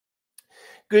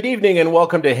Good evening and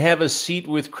welcome to Have a Seat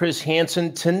with Chris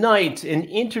Hansen. Tonight, an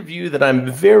interview that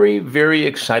I'm very, very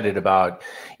excited about.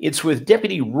 It's with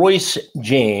Deputy Royce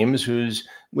James, who's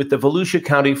with the Volusia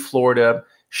County, Florida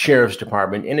Sheriff's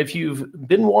Department. And if you've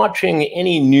been watching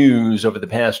any news over the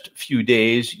past few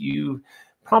days, you've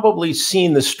probably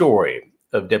seen the story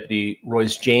of Deputy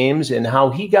Royce James and how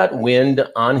he got wind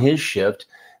on his shift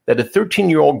that a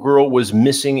 13-year-old girl was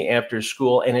missing after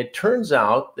school, and it turns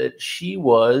out that she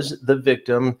was the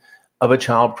victim of a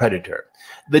child predator.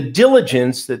 The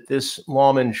diligence that this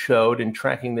lawman showed in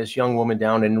tracking this young woman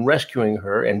down and rescuing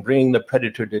her and bringing the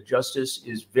predator to justice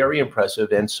is very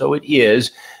impressive, and so it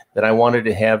is that I wanted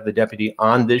to have the deputy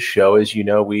on this show. As you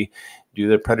know, we do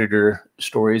the predator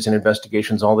stories and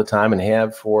investigations all the time and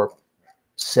have for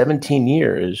 17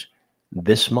 years.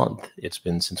 This month, it's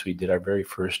been since we did our very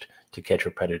first To Catch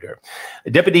a Predator.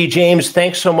 Deputy James,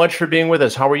 thanks so much for being with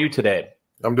us. How are you today?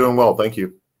 I'm doing well, thank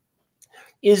you.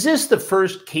 Is this the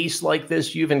first case like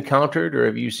this you've encountered, or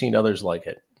have you seen others like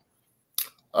it?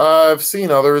 I've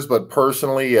seen others, but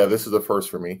personally, yeah, this is the first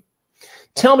for me.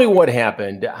 Tell me what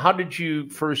happened. How did you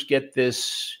first get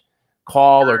this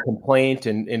call or complaint,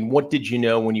 and what did you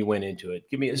know when you went into it?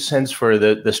 Give me a sense for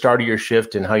the start of your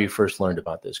shift and how you first learned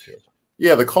about this case.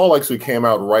 Yeah, the call actually came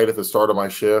out right at the start of my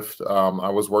shift. I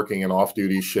was working an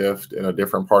off-duty shift in a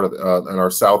different part of in our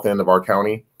south end of our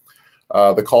county.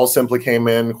 The call simply came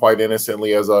in quite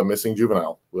innocently as a missing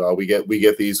juvenile. We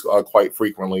get these quite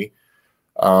frequently.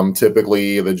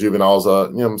 Typically, the juveniles,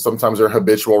 sometimes they're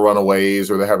habitual runaways,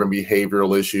 or they're having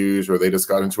behavioral issues, or they just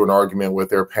got into an argument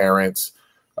with their parents.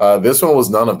 This one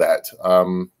was none of that.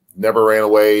 Never ran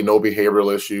away, no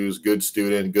behavioral issues, good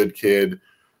student, good kid.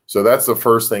 So that's the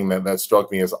first thing that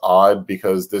struck me as odd,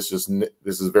 because this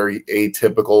is very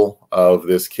atypical of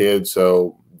this kid.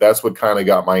 So that's what kind of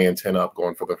got my antenna up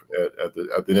going for at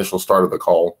the initial start of the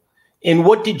call. And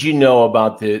what did you know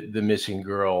about the missing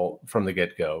girl from the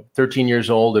get-go? 13 years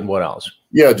old, and what else?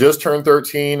 Yeah, just turned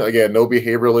 13. Again, no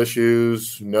behavioral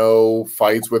issues, no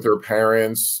fights with her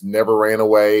parents, never ran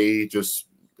away. It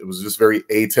was just very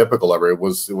atypical of her. It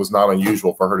was not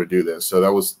unusual for her to do this. So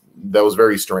that was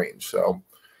very strange. So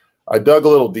I dug a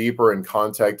little deeper and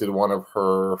contacted one of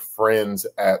her friends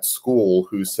at school,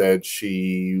 who said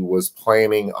she was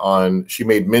planning on, she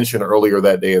made mention earlier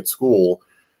that day at school,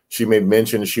 she made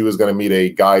mention she was going to meet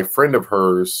a guy friend of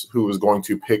hers who was going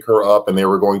to pick her up, and they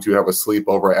were going to have a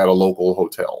sleepover at a local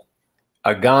hotel.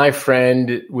 A guy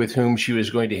friend with whom she was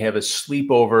going to have a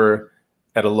sleepover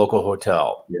at a local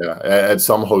hotel. Yeah, at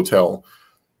some hotel.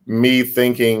 Me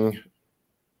thinking,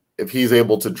 if he's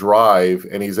able to drive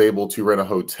and he's able to rent a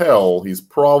hotel, he's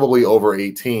probably over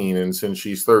 18. And since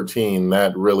she's 13,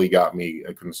 that really got me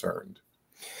concerned.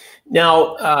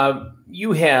 Now,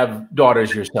 you have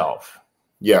daughters yourself.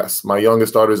 Yes, my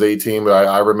youngest daughter's 18, but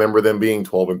I remember them being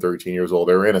 12 and 13 years old.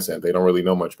 They're innocent. They don't really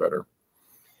know much better.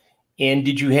 And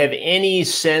did you have any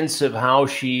sense of how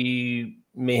she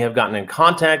may have gotten in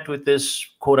contact with this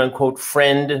quote-unquote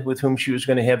friend with whom she was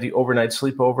going to have the overnight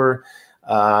sleepover?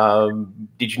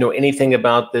 Did you know anything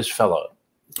about this fellow?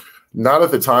 Not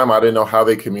at the time. I didn't know how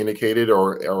they communicated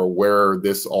or where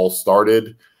this all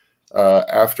started.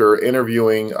 After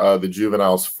interviewing the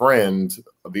juvenile's friend,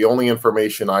 the only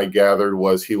information I gathered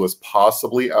was he was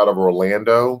possibly out of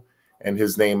Orlando, and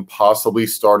his name possibly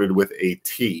started with a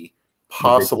T,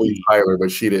 possibly Tyler,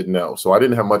 but she didn't know. So I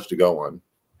didn't have much to go on.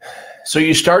 So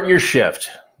you start your shift.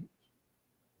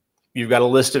 You've got a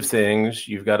list of things.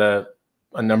 You've got a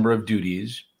number of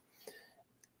duties.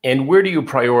 And where do you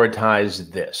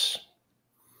prioritize this?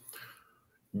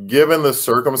 Given the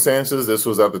circumstances, this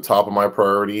was at the top of my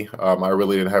priority. I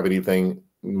really didn't have anything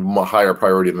higher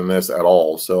priority than this at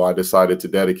all. So I decided to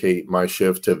dedicate my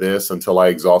shift to this until I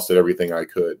exhausted everything I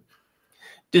could.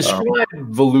 Describe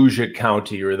Volusia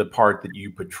County, or the part that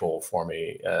you patrol, for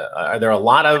me. Are there a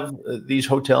lot of these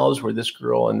hotels where this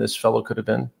girl and this fellow could have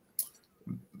been?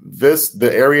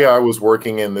 The area I was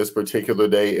working in this particular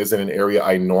day isn't an area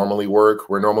I normally work.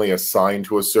 We're normally assigned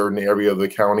to a certain area of the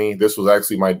county. This was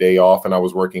actually my day off, and I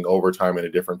was working overtime in a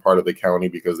different part of the county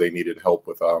because they needed help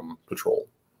with patrol.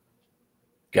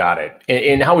 Got it.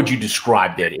 And how would you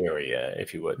describe that area,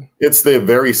 if you would? It's the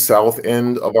very south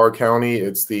end of our county.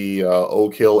 It's the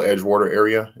Oak Hill, Edgewater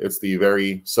area. It's the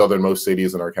very southernmost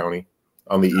cities in our county,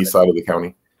 on the east side of the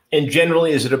county. And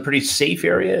generally, is it a pretty safe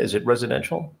area? Is it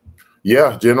residential?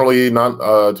 Yeah, generally not,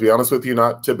 to be honest with you,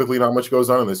 typically not much goes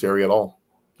on in this area at all.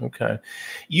 Okay.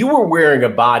 You were wearing a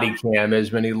body cam,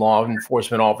 as many law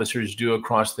enforcement officers do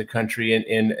across the country,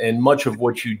 and much of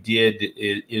what you did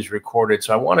is recorded.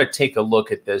 So I want to take a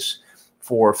look at this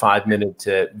 4 or 5 minute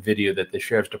video that the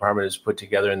Sheriff's Department has put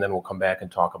together, and then we'll come back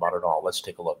and talk about it all. Let's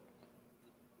take a look.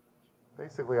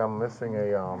 Basically, I'm missing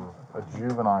a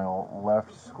juvenile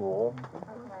left school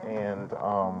and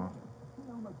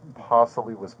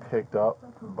possibly was picked up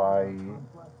by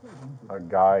a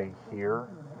guy here.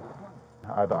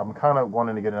 I'm kind of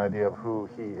wanting to get an idea of who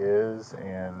he is,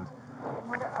 and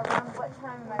what time am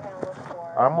I going to look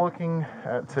for? I'm looking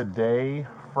at today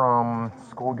from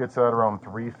school gets out around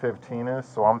 3:15ish,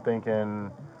 so I'm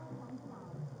thinking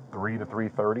 3 to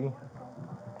 3:30.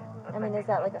 I mean, is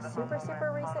that like a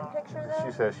super recent picture though?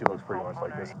 She says she looks pretty much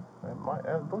like this.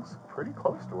 It looks pretty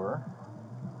close to her.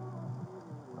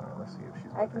 All right, let's see if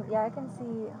she's. I can see.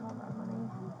 Hold on, let me.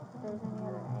 If there's any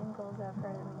other angles of her,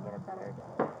 then we can get a better.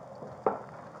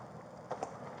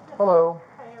 Hello.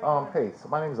 Hey, so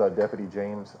my name is Deputy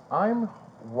James. I'm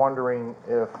wondering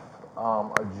if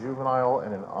a juvenile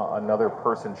and another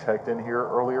person checked in here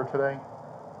earlier today.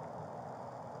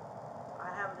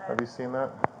 Have you seen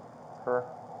that? Her?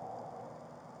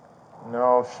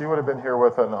 No, she would have been here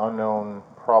with an unknown,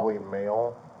 probably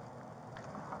male.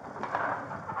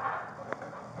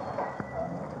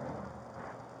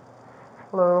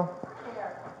 Hello.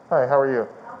 Hi, how are you?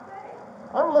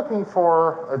 I'm looking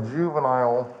for a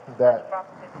juvenile that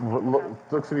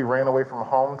looks to be ran away from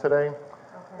home today.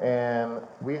 And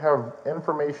we have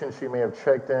information she may have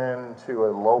checked in to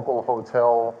a local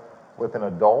hotel with an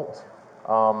adult.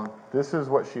 This is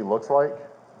what she looks like.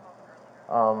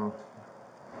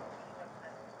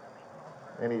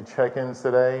 Any check-ins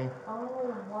today?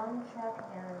 Only one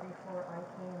check-in before I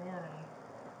came in.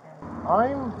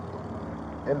 I'm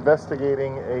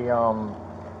investigating a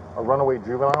runaway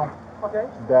juvenile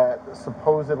that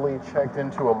supposedly checked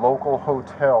into a local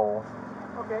hotel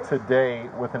today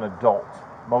with an adult,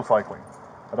 most likely.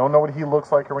 I don't know what he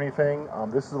looks like or anything.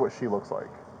 This is what she looks like.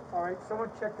 All right,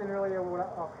 someone checked in earlier when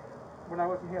I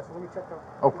wasn't here, so let me check out.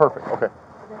 Oh, perfect. Okay. Is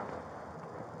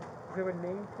there a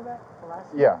name to that?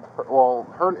 Yeah. Well,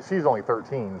 she's only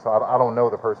 13, so I don't know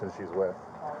the person she's with.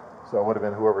 So it would have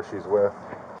been whoever she's with.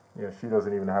 Yeah, she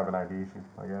doesn't even have an ID. She's,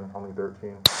 again, only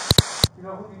 13. You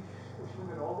know who is she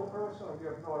an older person, or you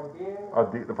have no idea?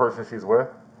 The person she's with?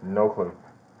 No clue.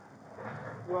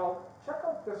 Well, check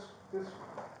out this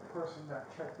person that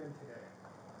checked in today.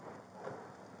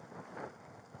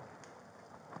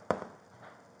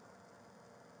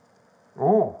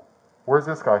 Ooh, where's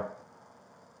this guy?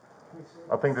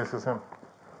 I think this is him.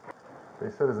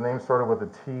 They said his name started with a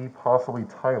T, possibly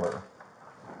Tyler.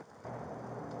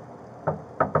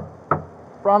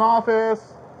 Front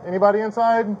office. Anybody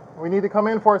inside? We need to come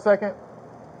in for a second.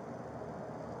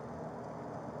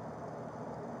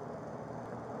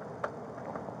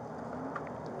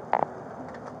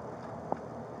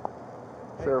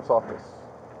 Sheriff's office.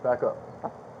 Back up.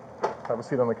 Have a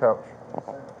seat on the couch.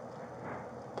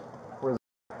 Where's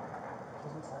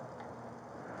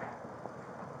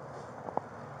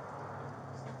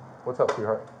What's up,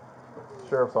 sweetheart?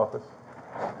 Sheriff's office.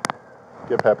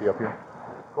 Get Pappy up here.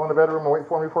 Go in the bedroom and wait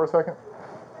for me for a second.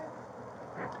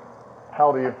 How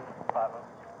old are you? 5.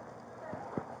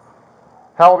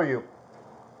 How old are you?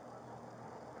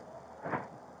 Okay.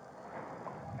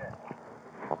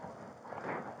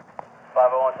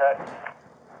 501 text.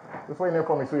 Just wait there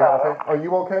for me, sweetheart. Okay? Are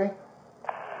you okay?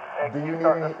 Hey, Do you need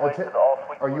start any this way to attention? the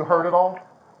all-suite Are you room? hurt at all?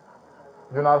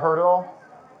 You're not hurt at all?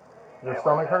 Your Yeah,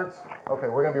 stomach hurts? Okay,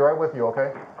 we're gonna be right with you,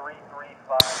 okay?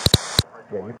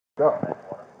 335. Yeah, you f***ed up.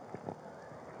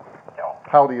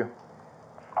 How old are you?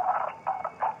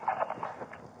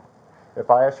 If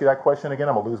I ask you that question again,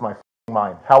 I'm gonna lose my f***ing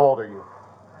mind. How old are you?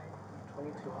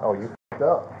 22. Oh, you f***ed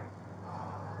up.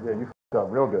 Yeah, you f***ed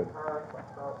up real good.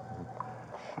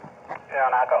 Yeah,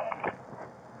 Naco.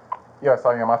 Yes,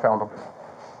 I am. I found him.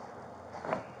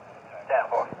 Stand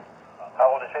for.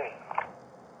 How old is he?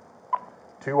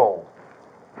 Too old.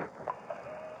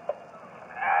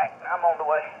 Alright, I'm on the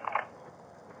way.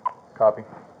 Copy.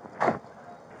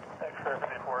 Thanks for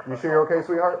 54. You sure you're okay,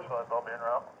 sweetheart? I'll be en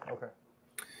route. Okay.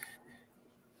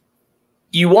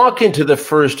 You walk into the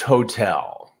first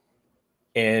hotel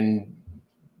and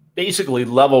basically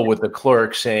level with the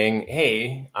clerk saying,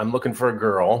 hey, I'm looking for a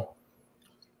girl.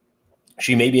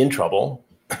 She may be in trouble.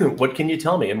 What can you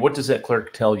tell me? And what does that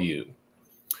clerk tell you?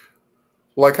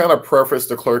 Well, I kind of prefaced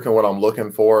the clerk and what I'm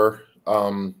looking for.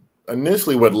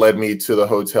 Initially, what led me to the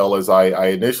hotel is I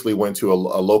initially went to a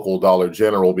local Dollar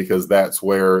General because that's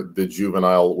where the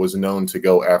juvenile was known to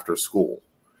go after school.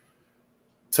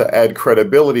 To add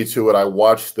credibility to it, I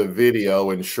watched the video,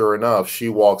 and sure enough, she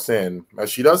walks in. Now,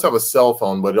 she does have a cell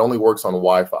phone, but it only works on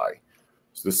Wi-Fi.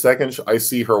 So the second I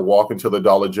see her walk into the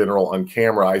Dollar General on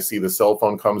camera, I see the cell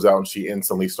phone comes out and she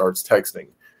instantly starts texting.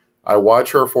 I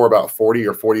watch her for about 40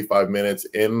 or 45 minutes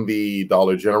in the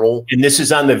Dollar General. And this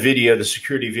is on the video, the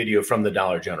security video from the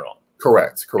Dollar General.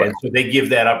 Correct, correct. And so they give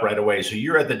that up right away. So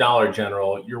you're at the Dollar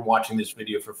General, you're watching this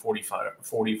video for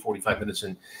 45 minutes,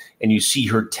 and you see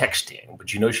her texting,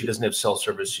 but you know she doesn't have cell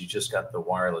service. She just got the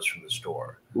wireless from the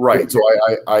store. Right. So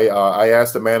I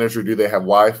asked the manager, do they have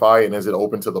Wi-Fi and is it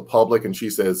open to the public? And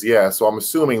she says, yeah. So I'm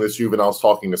assuming this juvenile's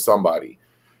talking to somebody.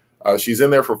 She's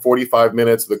in there for 45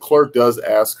 minutes. The clerk does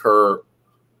ask her,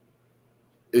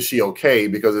 is she okay?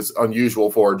 Because it's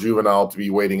unusual for a juvenile to be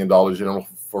waiting in Dollar General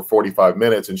for 45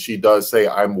 minutes. And she does say,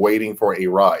 I'm waiting for a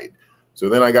ride. So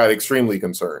then I got extremely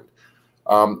concerned.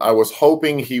 I was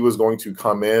hoping he was going to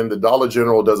come in. The Dollar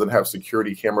General doesn't have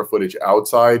security camera footage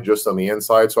outside, just on the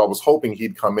inside. So I was hoping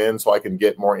he'd come in so I can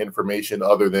get more information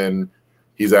other than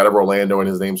he's out of Orlando and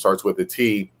his name starts with a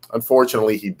T.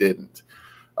 Unfortunately, he didn't.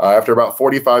 After about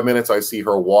 45 minutes, I see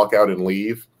her walk out and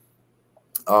leave.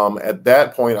 At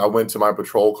that point, I went to my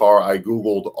patrol car. I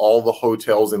Googled all the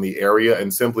hotels in the area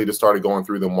and simply just started going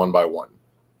through them one by one.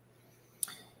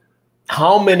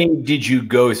 How many did you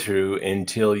go through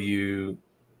until you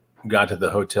got to the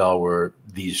hotel where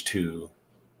these two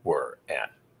were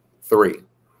at? Three.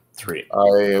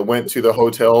 I went to the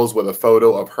hotels with a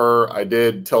photo of her. I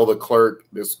did tell the clerk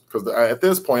this because at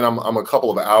this point, I'm a couple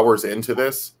of hours into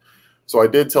this. So I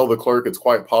did tell the clerk it's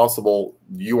quite possible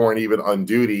you weren't even on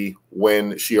duty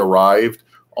when she arrived.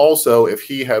 Also, if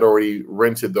he had already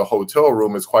rented the hotel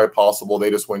room, it's quite possible they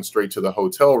just went straight to the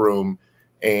hotel room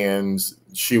and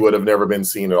she would have never been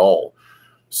seen at all.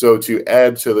 So to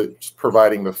add to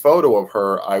providing the photo of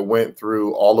her, I went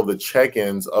through all of the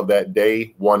check-ins of that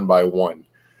day one by one.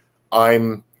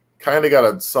 I'm kind of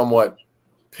got a somewhat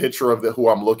picture of who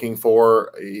I'm looking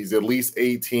for. He's at least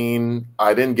 18.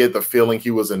 I didn't get the feeling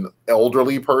he was an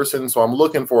elderly person, so I'm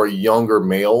looking for a younger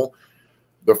male.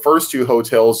 The first two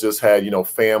hotels just had,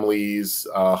 families,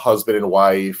 husband and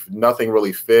wife. Nothing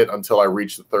really fit until I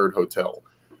reached the third hotel.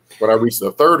 When I reached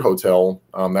the third hotel,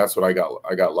 that's when I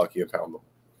got lucky and found them.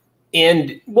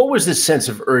 And what was the sense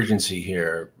of urgency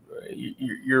here?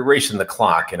 You're racing the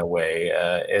clock in a way,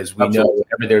 as we know.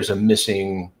 Whenever there's a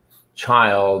missing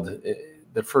child,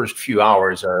 the first few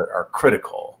hours are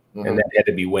critical, and that had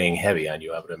to be weighing heavy on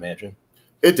you, I would imagine.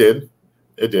 It did,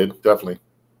 definitely.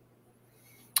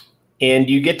 And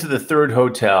you get to the third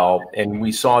hotel, and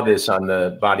we saw this on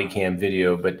the body cam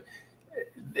video, but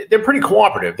they're pretty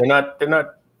cooperative. They're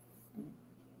not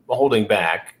holding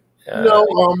back. No,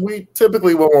 we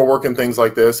typically, when we're working things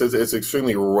like this, it's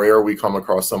extremely rare we come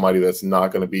across somebody that's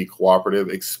not going to be cooperative,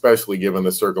 especially given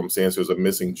the circumstances of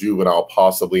missing juvenile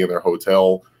possibly in their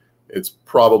hotel. It's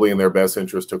probably in their best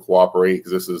interest to cooperate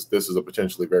because this is a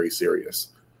potentially very serious.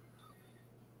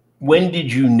 When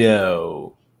did you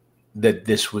know that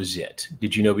this was it?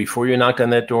 Did you know before you knocked on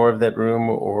that door of that room,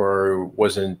 or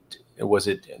was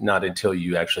it not until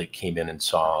you actually came in and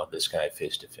saw this guy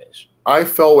face to face? I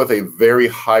felt with a very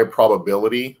high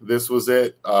probability this was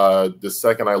it. The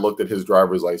second I looked at his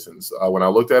driver's license, when I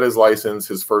looked at his license,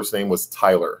 his first name was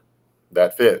Tyler.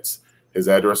 That fits. His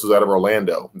address was out of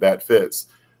Orlando. That fits.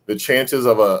 The chances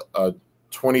of a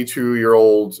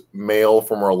 22-year-old male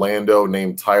from Orlando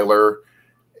named Tyler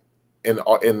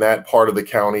in that part of the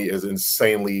county is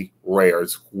insanely rare.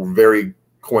 It's very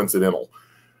coincidental.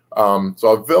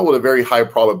 So I felt with a very high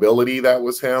probability that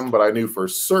was him, but I knew for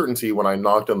certainty when I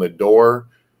knocked on the door.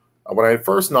 When I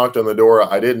first knocked on the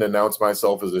door, I didn't announce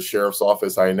myself as a sheriff's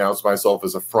office. I announced myself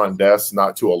as a front desk,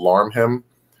 not to alarm him.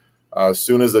 As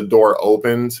soon as the door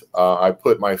opened, I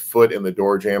put my foot in the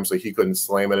door jamb so he couldn't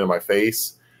slam it in my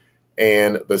face.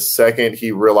 And the second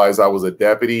he realized I was a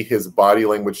deputy, his body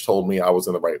language told me I was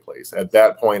in the right place. At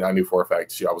that point, I knew for a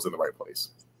fact I was in the right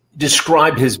place.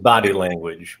 Describe his body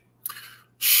language.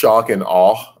 Shock and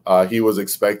awe. He was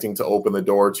expecting to open the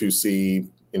door to see,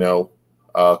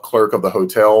 clerk of the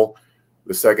hotel.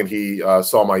 The second he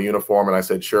saw my uniform and I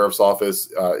said sheriff's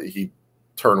office, he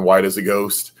turned white as a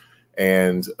ghost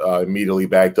and immediately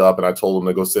backed up. And I told him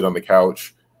to go sit on the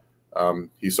couch.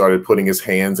 He started putting his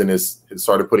head in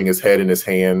his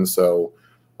hands. So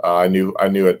I knew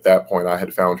at that point I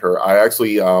had found her. I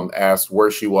actually asked where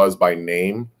she was by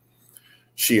name.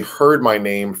 She heard my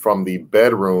name from the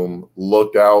bedroom,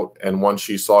 looked out, and once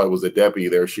she saw it was a deputy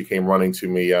there, she came running to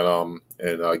me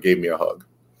and gave me a hug.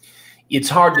 It's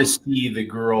hard to see the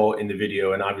girl in the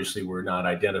video, and obviously we're not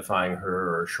identifying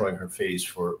her or showing her face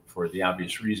for the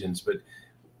obvious reasons, but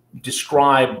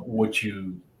describe what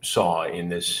you saw in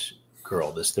this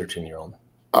girl, this 13-year-old.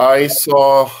 I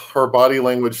saw her body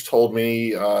language told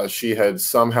me she had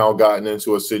somehow gotten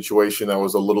into a situation that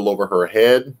was a little over her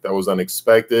head, that was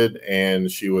unexpected,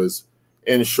 and she was,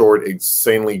 in short,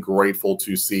 insanely grateful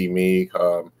to see me.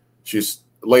 She's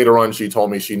later on, she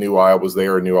told me she knew I was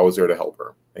there and knew I was there to help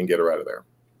her and get her out of there.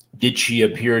 Did she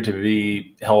appear to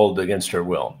be held against her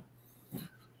will?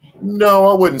 No,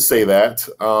 I wouldn't say that.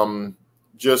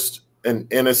 Just an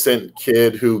innocent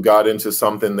kid who got into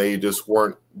something they just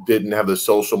didn't have the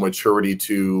social maturity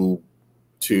to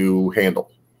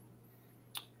handle.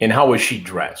 And how was she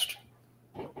dressed?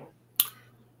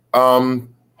 Night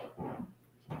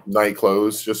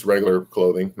clothes, just regular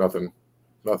clothing,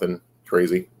 nothing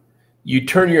crazy. You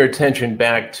turn your attention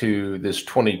back to this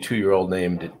 22-year-old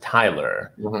named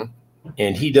Tyler,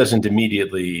 and he doesn't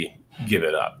immediately give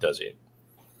it up, does he?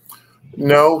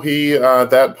 No, he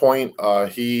at that point,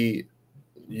 you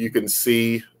can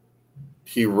see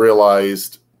he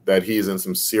realized that he's in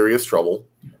some serious trouble.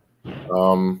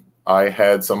 I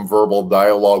had some verbal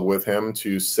dialogue with him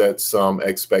to set some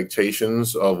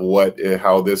expectations of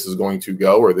how this is going to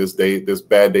go, or this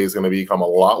bad day is going to become a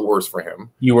lot worse for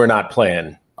him. You were not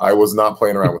playing. I was not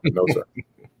playing around with him, no, sir.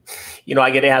 You know,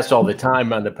 I get asked all the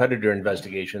time on the predator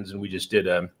investigations, and we just did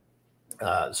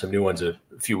some new ones a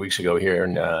few weeks ago here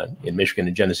in Michigan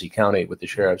and Genesee County with the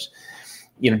sheriffs.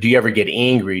 You know, do you ever get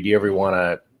angry? Do you ever want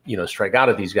to, strike out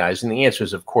at these guys? And the answer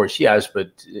is, of course, yes.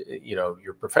 But,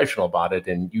 you're professional about it,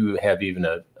 and you have even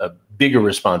a bigger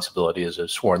responsibility as a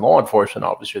sworn law enforcement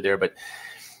officer there. But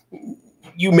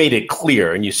you made it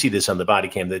clear, and you see this on the body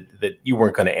cam, that you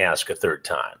weren't going to ask a third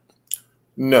time.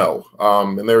 No.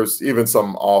 And there's even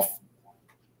some obviously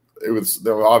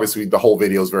the whole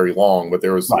video is very long, but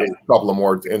there was a couple of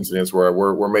more incidents where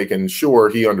we're making sure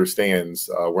he understands.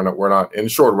 We're not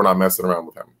messing around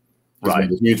with him. This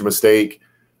was a huge mistake.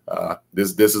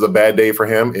 This is a bad day for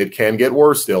him. It can get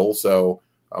worse still. So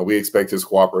we expect his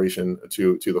cooperation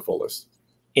to the fullest.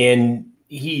 And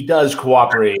he does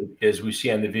cooperate, as we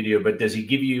see on the video, but does he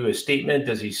give you a statement?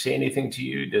 Does he say anything to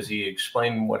you? Does he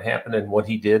explain what happened and what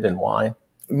he did and why?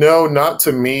 No, not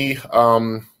to me.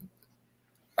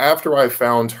 After I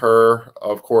found her,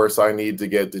 of course, I need to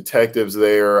get detectives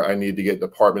there. I need to get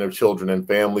Department of Children and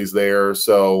Families there.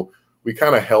 So we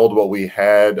kind of held what we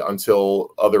had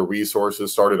until other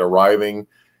resources started arriving.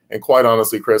 And quite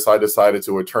honestly, Chris, I decided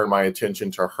to turn my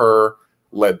attention to her,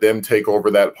 let them take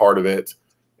over that part of it,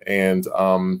 and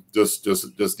just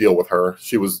deal with her.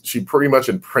 She pretty much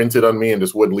imprinted on me and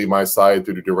just wouldn't leave my side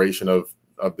through the duration of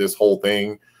this whole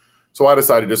thing. So I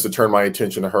decided just to turn my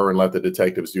attention to her and let the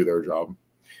detectives do their job.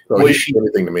 So was she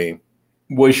anything to me?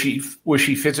 Was she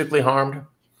physically harmed?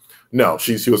 No,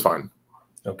 she was fine.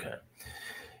 Okay.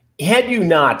 Had you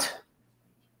not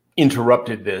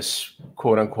interrupted this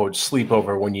quote unquote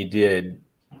sleepover when you did,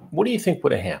 what do you think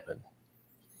would have happened?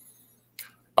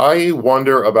 I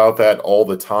wonder about that all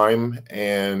the time,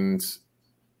 and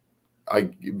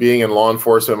being in law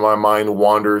enforcement, my mind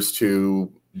wanders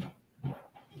to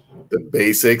the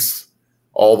basics,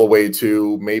 all the way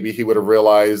to maybe he would have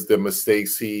realized the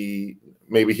mistakes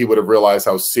maybe he would have realized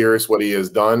how serious what he has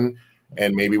done,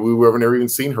 and maybe we would have never even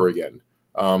seen her again.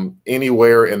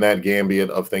 Anywhere in that gambit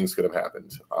of things could have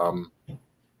happened.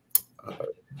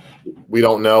 We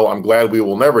don't know. I'm glad we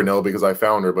will never know because I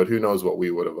found her, but who knows what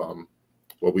we would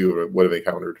have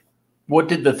encountered. What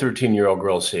did the 13-year-old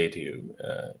girl say to you,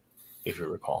 if you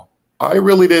recall? I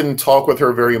really didn't talk with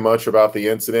her very much about the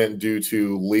incident due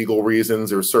to legal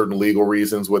reasons. There's certain legal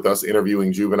reasons with us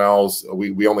interviewing juveniles.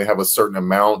 We only have a certain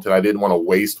amount, and I didn't want to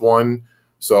waste one.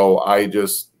 So I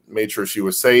just made sure she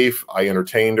was safe. I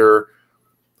entertained her.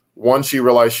 Once she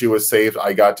realized she was safe,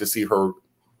 I got to see her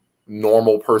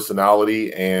normal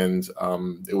personality, and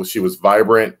she was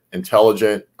vibrant,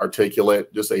 intelligent,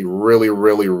 articulate, just a really,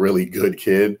 really, really good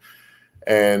kid.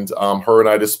 And her and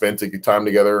I just spent time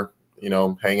together,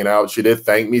 hanging out. She did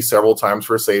thank me several times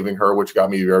for saving her, which got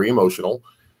me very emotional.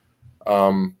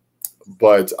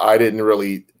 But I didn't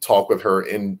really talk with her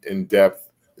in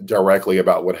depth directly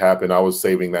about what happened. I was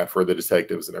saving that for the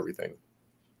detectives and everything.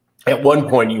 At one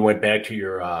point, you went back to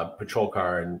your patrol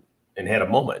car and had a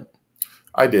moment.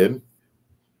 I did.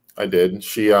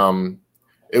 She,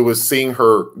 it was seeing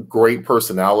her great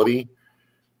personality,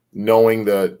 knowing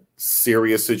the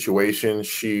serious situation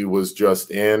she was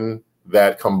just in,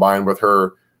 that combined with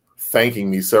her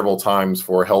thanking me several times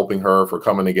for helping her, for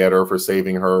coming to get her, for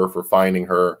saving her, for finding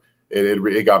her,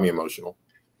 it got me emotional.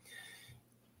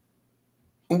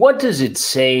 What does it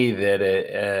say that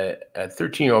a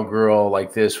 13-year-old girl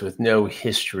like this with no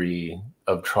history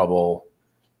of trouble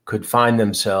could find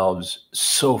themselves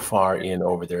so far in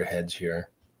over their heads here?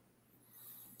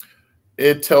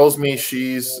 It tells me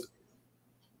she's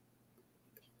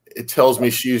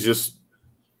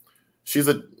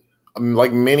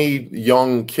like many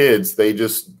young kids,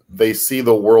 they see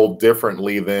the world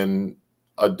differently than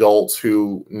adults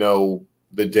who know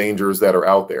the dangers that are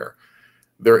out there.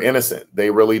 They're innocent. They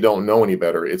really don't know any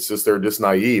better. It's just they're just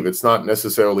naive. It's not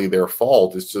necessarily their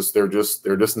fault. It's just they're just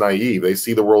naive. They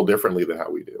see the world differently than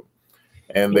how we do.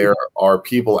 And there are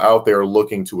people out there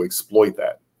looking to exploit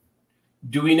that.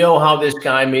 Do we know how this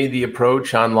guy made the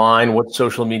approach online? What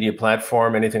social media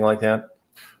platform, anything like that?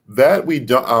 That we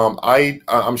don't.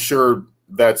 I'm sure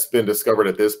that's been discovered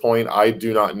at this point. I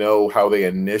do not know how they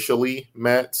initially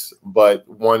met, but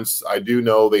once I do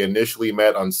know they initially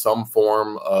met on some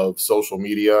form of social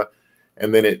media,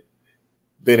 and then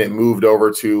it moved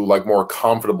over to like more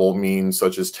comfortable means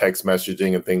such as text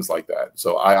messaging and things like that.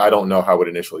 So I don't know how it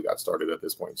initially got started at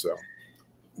this point. So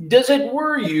does it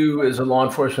worry you as a law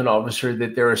enforcement officer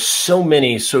that there are so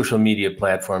many social media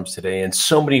platforms today and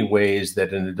so many ways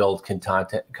that an adult can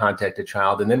contact a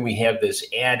child? And then we have this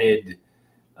added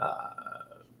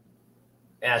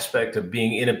aspect of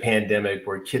being in a pandemic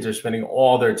where kids are spending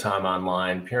all their time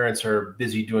online. Parents are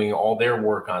busy doing all their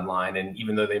work online. And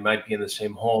even though they might be in the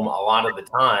same home, a lot of the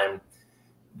time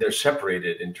they're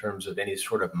separated in terms of any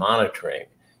sort of monitoring.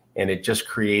 And it just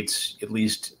creates, at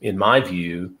least in my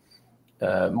view,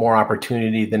 more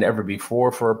opportunity than ever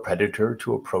before for a predator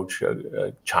to approach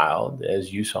a child,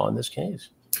 as you saw in this case.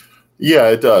 Yeah,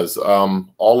 it does.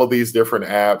 All of these different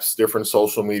apps, different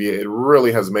social media, it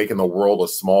really has making the world a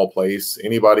small place.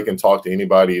 Anybody can talk to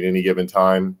anybody at any given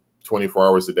time, 24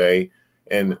 hours a day,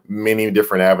 and many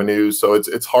different avenues. So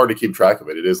it's hard to keep track of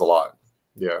it. It is a lot.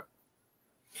 Yeah.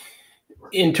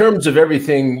 In terms of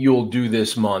everything you'll do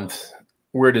this month,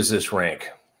 where does this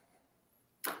rank?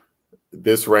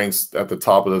 This ranks at the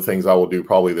top of the things I will do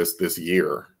probably this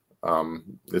year.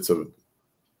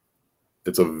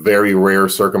 It's a very rare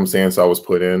circumstance I was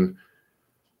put in.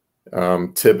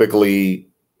 Typically,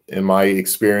 in my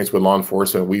experience with law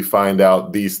enforcement, we find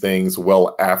out these things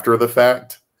well after the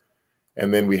fact,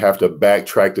 and then we have to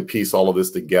backtrack to piece all of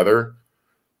this together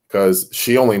because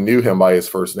she only knew him by his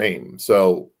first name.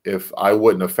 So if I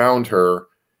wouldn't have found her,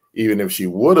 even if she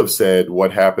would have said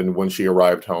what happened when she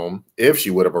arrived home, if she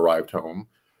would have arrived home,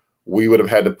 we would have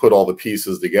had to put all the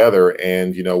pieces together.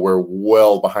 And, you know, we're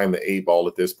well behind the 8 ball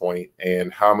at this point.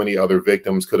 And how many other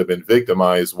victims could have been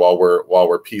victimized while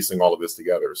we're piecing all of this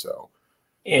together? So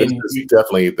this is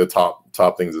definitely the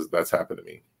top things that's happened to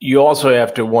me. You also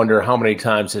have to wonder how many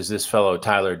times has this fellow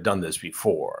Tyler done this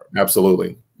before?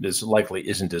 Absolutely. This likely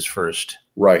isn't his first.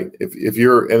 Right. If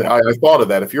you're, and I thought of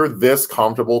that, if you're this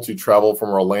comfortable to travel from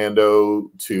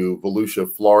Orlando to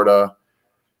Volusia, Florida,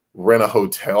 rent a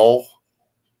hotel,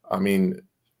 I mean,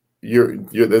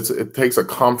 it takes a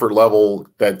comfort level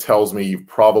that tells me you've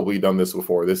probably done this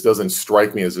before. This doesn't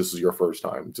strike me as this is your first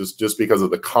time, just because of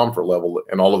the comfort level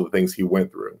and all of the things he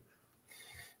went through.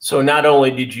 So not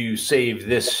only did you save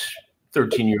this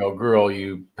 13-year-old girl,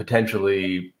 you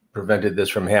potentially prevented this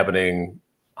from happening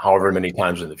however many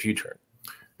times in the future.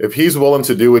 If he's willing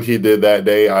to do what he did that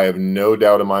day, I have no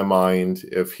doubt in my mind,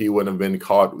 if he wouldn't have been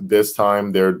caught this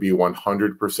time, there'd be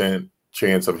 100%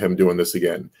 chance of him doing this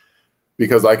again.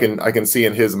 Because I can see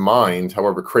in his mind,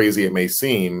 however crazy it may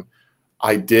seem,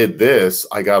 I did this,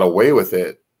 I got away with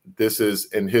it. This is,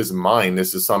 in his mind,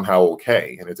 this is somehow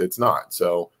okay, and it's not.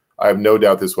 So I have no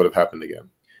doubt this would have happened again.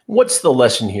 What's the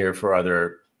lesson here for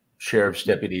other sheriff's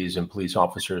deputies and police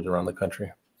officers around the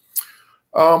country?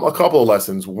 A couple of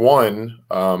lessons. One,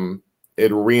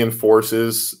 it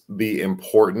reinforces the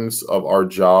importance of our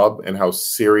job and how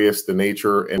serious the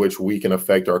nature in which we can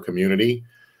affect our community.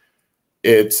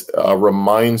 It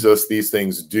reminds us these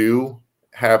things do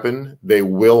happen. They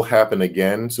will happen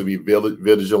again. So be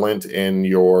vigilant in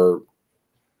your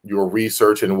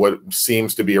research and what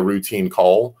seems to be a routine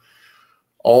call.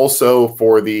 Also,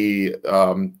 for the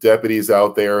deputies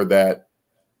out there that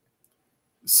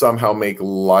somehow make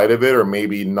light of it or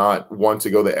maybe not want to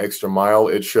go the extra mile,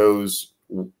 it shows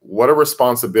what a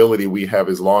responsibility we have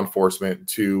as law enforcement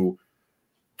to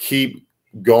keep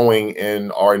going in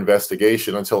our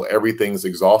investigation until everything's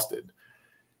exhausted.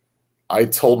 I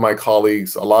told my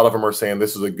colleagues, a lot of them are saying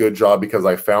this is a good job because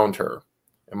I found her.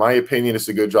 In my opinion, it's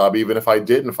a good job even if I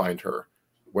didn't find her.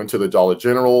 Went to the Dollar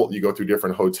General, you go through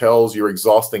different hotels, you're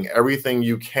exhausting everything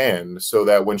you can so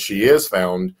that when she is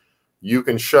found, you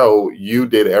can show you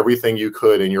did everything you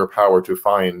could in your power to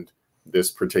find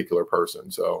this particular person.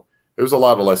 So there's a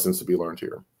lot of lessons to be learned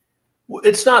here.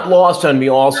 It's not lost on me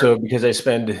also because I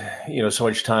spend, so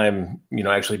much time,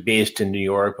 actually based in New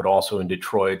York, but also in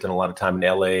Detroit and a lot of time in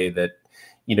LA, that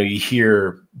you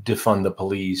hear defund the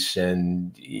police,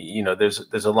 and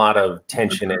there's a lot of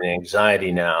tension and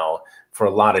anxiety now for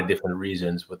a lot of different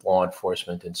reasons with law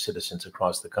enforcement and citizens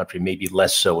across the country. Maybe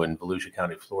less so in Volusia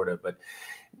County, Florida, but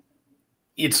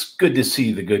it's good to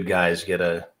see the good guys get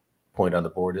a point on the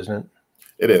board, isn't it?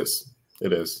 It is.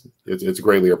 It is. It's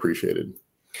greatly appreciated.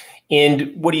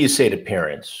 And what do you say to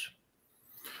parents?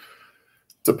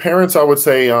 To parents, I would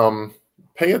say,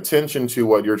 pay attention to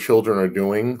what your children are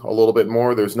doing a little bit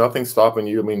more. There's nothing stopping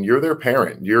you. I mean, you're their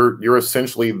parent. You're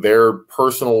essentially their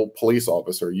personal police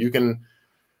officer. You can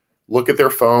look at their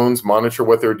phones, monitor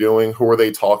what they're doing. Who are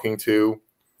they talking to?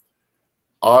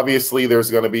 Obviously, there's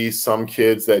going to be some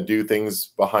kids that do things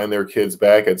behind their kids'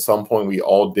 back. At some point, we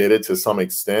all did it to some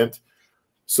extent.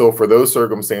 So for those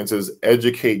circumstances,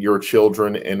 educate your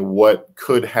children in what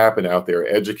could happen out there.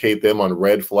 Educate them on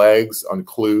red flags, on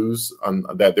clues, on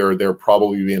that they're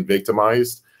probably being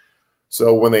victimized.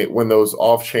 So when those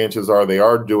off chances are they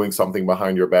are doing something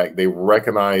behind your back, they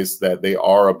recognize that they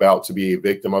are about to be a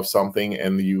victim of something,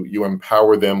 and you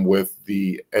empower them with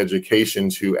the education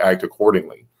to act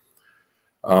accordingly.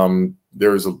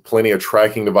 There's plenty of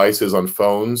tracking devices on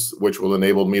phones, which will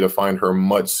enable me to find her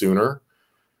much sooner.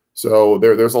 So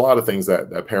there's a lot of things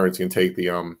that parents can take the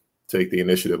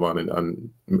initiative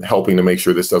on helping to make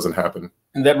sure this doesn't happen.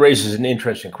 And that raises an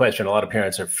interesting question. A lot of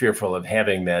parents are fearful of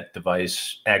having that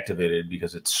device activated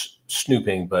because it's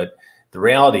snooping. But the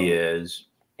reality is,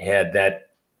 had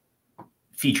that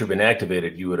feature been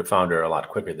activated, you would have found her a lot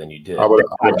quicker than you did. I would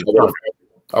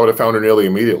have found her nearly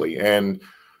immediately. And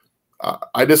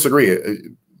I disagree.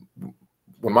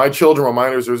 When my children were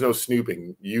minors, there's no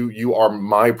snooping. You are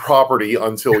my property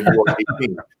until you are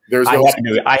 18. There's no.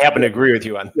 I happen to agree with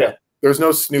you on that. Yeah. There's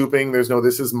no snooping. There's no,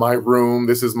 this is my room.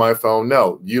 This is my phone.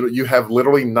 No, you have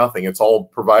literally nothing. It's all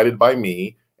provided by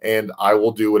me, and I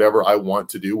will do whatever I want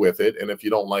to do with it. And if you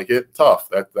don't like it, tough.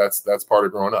 That's part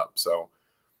of growing up. So.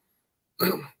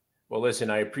 Well, listen,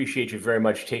 I appreciate you very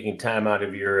much taking time out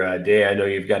of your day. I know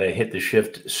you've got to hit the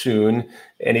shift soon.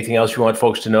 Anything else you want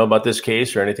folks to know about this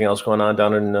case, or anything else going on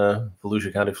down in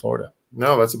Volusia County, Florida?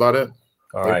 No, that's about it.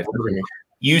 All right.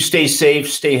 You stay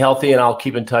safe, stay healthy, and I'll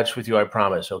keep in touch with you, I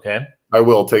promise, okay? I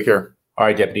will. Take care. All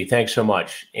right, Deputy, thanks so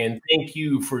much. And thank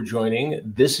you for joining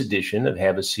this edition of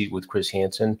Have a Seat with Chris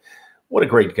Hansen. What a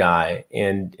great guy.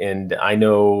 And I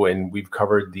know, and we've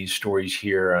covered these stories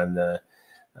here on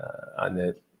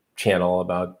the channel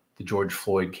about the George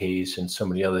Floyd case and so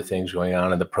many other things going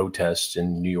on in the protests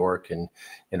in New York and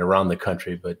around the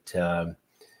country. But,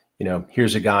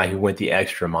 here's a guy who went the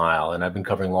extra mile, and I've been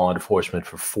covering law enforcement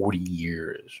for 40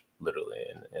 years, literally.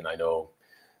 And I know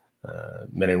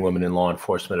men and women in law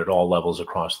enforcement at all levels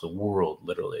across the world,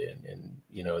 literally. And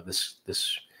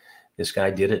this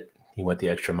guy did it. He went the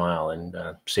extra mile and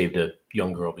saved a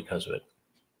young girl because of it.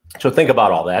 So think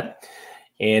about all that.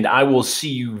 And I will see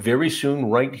you very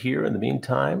soon right here. In the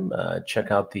meantime,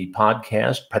 check out the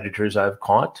podcast, Predators I've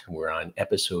Caught. We're on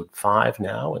episode 5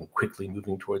 now and quickly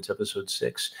moving towards episode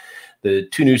 6. The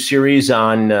 2 new series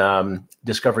on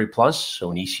Discovery Plus,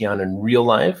 so Onision in real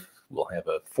life. We'll have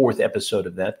a 4th episode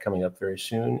of that coming up very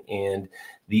soon. And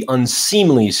the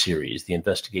Unseemly series, the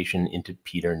investigation into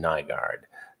Peter Nygard.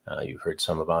 You've heard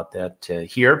some about that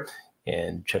here.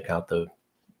 And check out the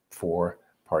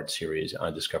 4-part series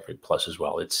on Discovery Plus as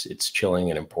well. It's chilling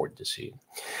and important to see.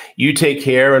 You take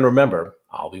care, and remember,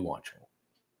 I'll be watching.